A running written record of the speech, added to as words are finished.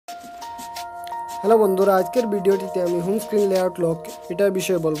Hello বন্ধুরা, আজকের ভিডিওটিতে আমি হোম স্ক্রিন লেআউট লক এটার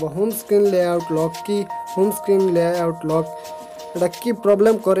বিষয়ে বলবো। হোম স্ক্রিন লেআউট লক কি, হোম স্ক্রিন লেআউট লক এটা কি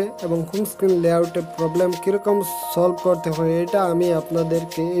প্রবলেম করে এবং হোম স্ক্রিন লেআউটের প্রবলেম কীরকম সলভ করতে হয় এটা আমি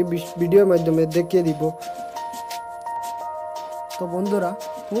আপনাদেরকে এই ভিডিওর মাধ্যমে দেখিয়ে দিব। তো বন্ধুরা,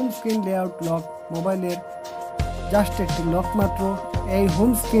 হোম স্ক্রিন লেআউট লক মোবাইলের জাস্ট একটি লক মাত্র। এই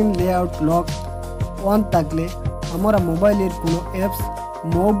home screen layout lock on থাকলে আমরা মোবাইলের কোনো অ্যাপস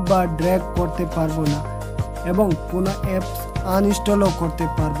মুভ বা ড্র্যাগ করতে পারবো না এবং কোনো অ্যাপস আনইনস্টলও করতে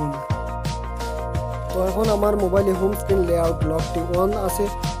পারবো না। তো এখন আমার মোবাইলে হোম স্ক্রিন লেআউট লকটি অন আছে।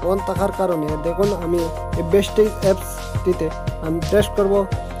 অন থাকার কারণে দেখুন আমি এই বেস্টেজ অ্যাপসটিতে আমি প্রেস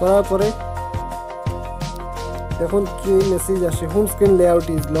করার পরে দেখুন কি মেসেজ আসে, home screen layout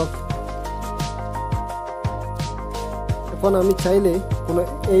is lock. এখন আমি চাইলে কোনো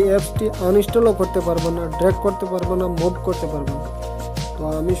এই অ্যাপসটি আনইনস্টলও করতে পারবো না, ড্র্যাগ করতে পারবো না, মুভ করতে পারবো না। তো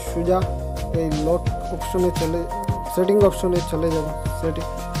আমি সোজা এই লক অপশনে সেটিং অপশনে চলে যাব।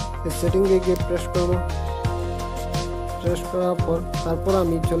 এই সেটিংয়ে গিয়ে প্রেস করব। প্রেস করার পর তারপর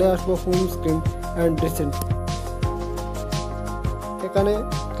আমি চলে আসবো হোম স্ক্রিন অ্যান্ড রিসেন্ট। এখানে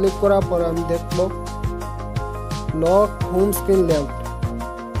ক্লিক করার পর আমি দেখব লক হোম স্ক্রিন লেআউট,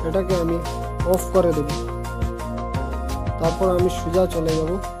 এটাকে আমি অফ করে দেব। তারপর আমি সোজা চলে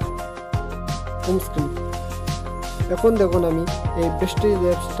যাব হোম স্ক্রিন। এখন দেখুন আমি এই বেস্টেজ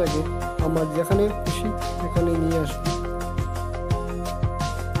অ্যাপসটাকে আমার যেখানে খুশি সেখানে নিয়ে আসবো।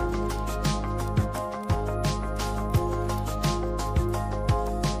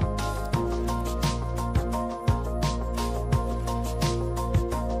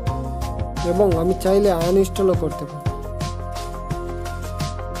 এবং আমি চাইলে আনইনস্টলও করতে পারি।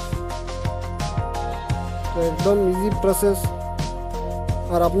 তো একদম ইজি প্রসেস।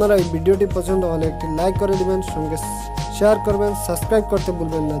 আর আপনারা এই ভিডিওটি পছন্দ হলে একটি লাইক করে দিবেন, সঙ্গে শেয়ার করবেন, সাবস্ক্রাইব করতে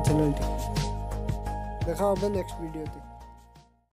ভুলবেন না চ্যানেলটি। দেখা হবে নেক্সট ভিডিওতে।